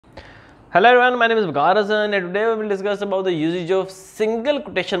Hello everyone, my name is Waqar and today we will discuss about the usage of single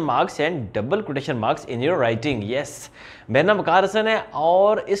quotation marks and double quotation marks in your writing. Yes, मेरा नाम वकार है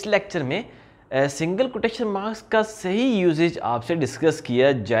और इस lecture में single quotation marks का सही usage आपसे discuss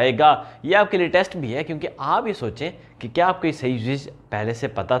किया जाएगा। ये आपके लिए टेस्ट भी है क्योंकि आप ये सोचें कि क्या आपको ये सही यूजेज पहले से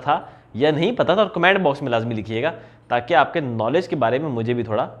पता था या नहीं पता था, और कमेंट बॉक्स में लाजमी लिखिएगा ताकि आपके नॉलेज के बारे में मुझे भी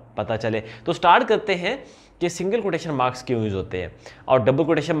थोड़ा पता चले। तो स्टार्ट करते हैं कि सिंगल कोटेशन मार्क्स क्यों यूज़ होते हैं और डबल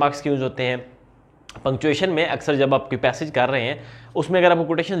कोटेशन मार्क्स क्यों यूज़ होते हैं। पंक्चुएशन में अक्सर जब आप कोई पैसेज कर रहे हैं उसमें अगर आपको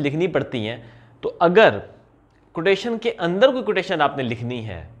कोटेशन लिखनी पड़ती हैं, तो अगर कोटेशन के अंदर कोई कोटेशन आपने लिखनी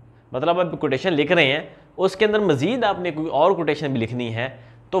है, मतलब आप कोटेशन लिख रहे हैं उसके अंदर मज़ीद आपने कोई और कोटेशन भी लिखनी है,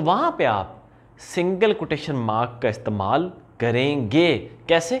 तो वहाँ पे आप सिंगल कोटेशन मार्क का इस्तेमाल करेंगे।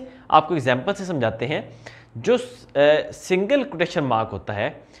 कैसे, आपको एग्जांपल से समझाते हैं। जो सिंगल कोटेशन मार्क होता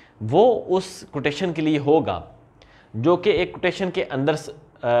है वो उस कोटेशन के लिए होगा जो कि एक कोटेशन के अंदर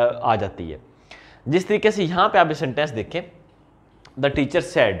आ जाती है। जिस तरीके से यहाँ पे आप ये सेंटेंस देखें, द टीचर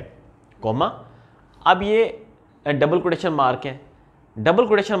सेड कॉमा, अब ये डबल कोटेशन मार्क है। डबल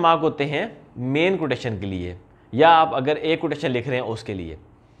कोटेशन मार्क होते हैं मेन कोटेशन के लिए, या आप अगर एक कोटेशन लिख रहे हैं उसके लिए।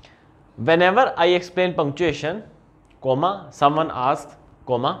 Whenever I explain punctuation comma someone asked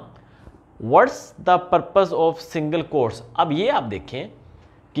comma what's the purpose of single quotes. अब ये आप देखें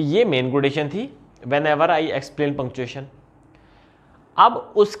कि ये मेन कोटेशन थी, व्हेनेवर आई एक्सप्लेन पंक्चुएशन।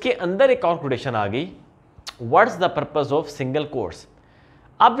 अब उसके अंदर एक और कोटेशन आ गई, what's the purpose of single quotes.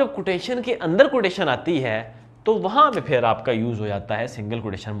 अब जब कोटेशन के अंदर कोटेशन आती है तो वहां पे फिर आपका यूज हो जाता है सिंगल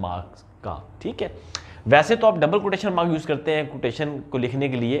कोटेशन मार्क्स का। ठीक है, वैसे तो आप डबल कोटेशन मार्क यूज करते हैं कोटेशन को लिखने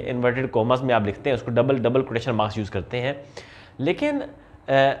के लिए, इन्वर्टेड कॉमर्स में आप लिखते हैं उसको, डबल कोटेशन मार्क्स यूज करते हैं। लेकिन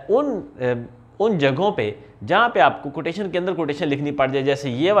उन जगहों पे जहाँ पे आपको कोटेशन के अंदर कोटेशन लिखनी पड़ जाए, जैसे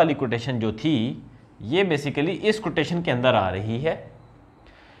ये वाली कोटेशन जो थी ये बेसिकली इस कोटेशन के अंदर आ रही है,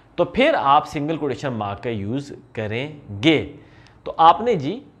 तो फिर आप सिंगल कोटेशन मार्क का यूज़ करेंगे। तो आपने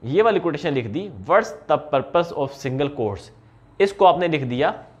जी ये वाली कोटेशन लिख दी, what's the purpose of single quotes, इसको आपने लिख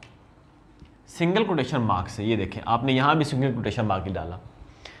दिया सिंगल कोटेशन मार्क से। ये देखें, आपने यहाँ भी सिंगल कोटेशन मार्क ही डाला।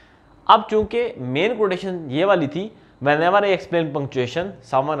 अब चूंकि मेन कोटेशन ये वाली थी, whenever I explain punctuation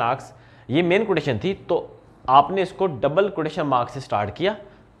someone asked, ये मेन कोटेशन थी, तो आपने इसको डबल कोटेशन मार्क से स्टार्ट किया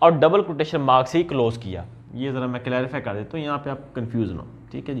और डबल कोटेशन मार्क से ही क्लोज किया। ये ज़रा मैं क्लैरिफाई कर देता हूँ यहाँ पे आप कंफ्यूज ना हो।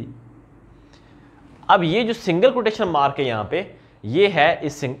 ठीक है जी, अब ये जो सिंगल कोटेशन मार्क है यहाँ पे, ये है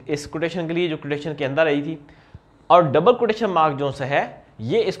इस कोटेशन के लिए जो कोटेशन के अंदर आई थी, और डबल कोटेशन मार्क जो सा है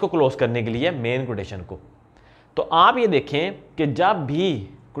ये इसको क्लोज करने के लिए मेन कोटेशन को। तो आप ये देखें कि जब भी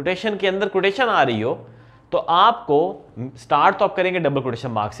कोटेशन के अंदर कोटेशन आ रही हो तो आपको स्टार्ट तो आप करेंगे डबल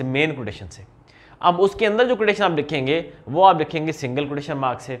कोटेशन मार्क से, मेन कोटेशन से। अब उसके अंदर जो कोटेशन आप लिखेंगे वो आप लिखेंगे सिंगल कोटेशन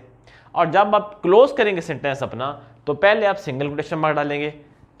मार्क से, और जब आप क्लोज करेंगे सेंटेंस अपना तो पहले आप सिंगल कोटेशन मार्क डालेंगे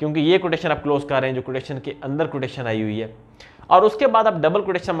क्योंकि ये कोटेशन आप क्लोज कर रहे हैं जो कोटेशन के अंदर कोटेशन आई हुई है, और उसके बाद आप डबल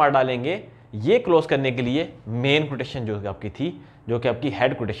कोटेशन मार्क डालेंगे ये क्लोज करने के लिए मेन कोटेशन जो आपकी थी, जो कि आपकी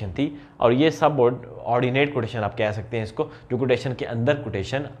हेड कोटेशन थी, और ये सब ऑर्डिनेट कोटेशन आप कह सकते हैं इसको, जो कोटेशन के अंदर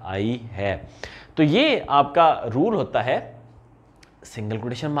कोटेशन आई है। तो ये आपका रूल होता है सिंगल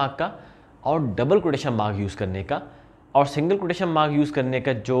कोटेशन मार्क का और डबल कोटेशन मार्क यूज़ करने का। और सिंगल कोटेशन मार्क यूज़ करने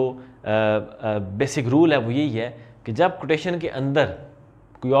का जो बेसिक रूल है वो यही है कि जब कोटेशन के अंदर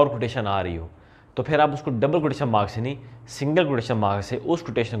कोई और कोटेशन आ रही हो तो फिर आप उसको डबल कोटेशन मार्क से नहीं, सिंगल कोटेशन मार्क से उस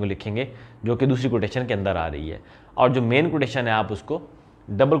कोटेशन को लिखेंगे जो कि दूसरी कोटेशन के अंदर आ रही है, और जो मेन कोटेशन है आप उसको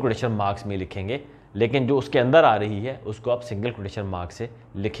डबल कोटेशन मार्क्स में लिखेंगे, लेकिन जो उसके अंदर आ रही है उसको आप सिंगल कोटेशन मार्क से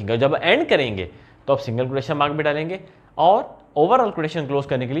लिखेंगे। और जब एंड करेंगे तो आप सिंगल कोटेशन मार्क भी डालेंगे, और ओवरऑल कोटेशन क्लोज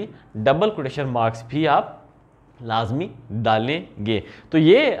करने के लिए डबल कोटेशन मार्क्स भी आप लाजमी डालेंगे। तो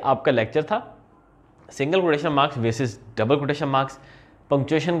ये आपका लेक्चर था single quotation marks versus double quotation marks.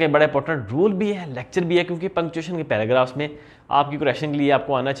 Punctuation का बड़ा इंपॉर्टेंट रूल भी है, लेक्चर भी है, क्योंकि पंक्चुएशन के पैराग्राफ्स में आपकी करेक्शन के लिए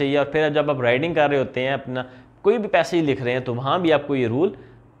आपको आना चाहिए, और फिर जब आप राइटिंग कर रहे होते हैं अपना कोई भी पैसेज लिख रहे हैं तो वहाँ भी आपको ये रूल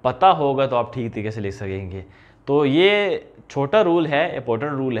पता होगा तो आप ठीक तरीके से लिख सकेंगे। तो ये छोटा रूल है,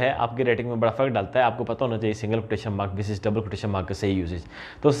 इंपॉर्टेंट रूल है, आपकी राइटिंग में बड़ा फर्क डालता है। आपको पता होना चाहिए single quotation mark versus double quotation mark का सही यूजेज।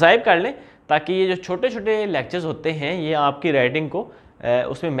 तो सब्सक्राइब कर लें ताकि ये जो छोटे छोटे लेक्चर्स होते हैं ये आपकी राइटिंग को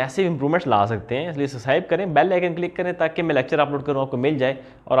उसमें मैसिव इंप्रूवमेंट्स ला सकते हैं। इसलिए सब्सक्राइब करें, बेल आइकन क्लिक करें ताकि मैं लेक्चर अपलोड करूँ आपको मिल जाए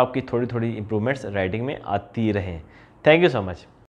और आपकी थोड़ी थोड़ी इंप्रूवमेंट्स राइटिंग में आती रहें। Thank you so much.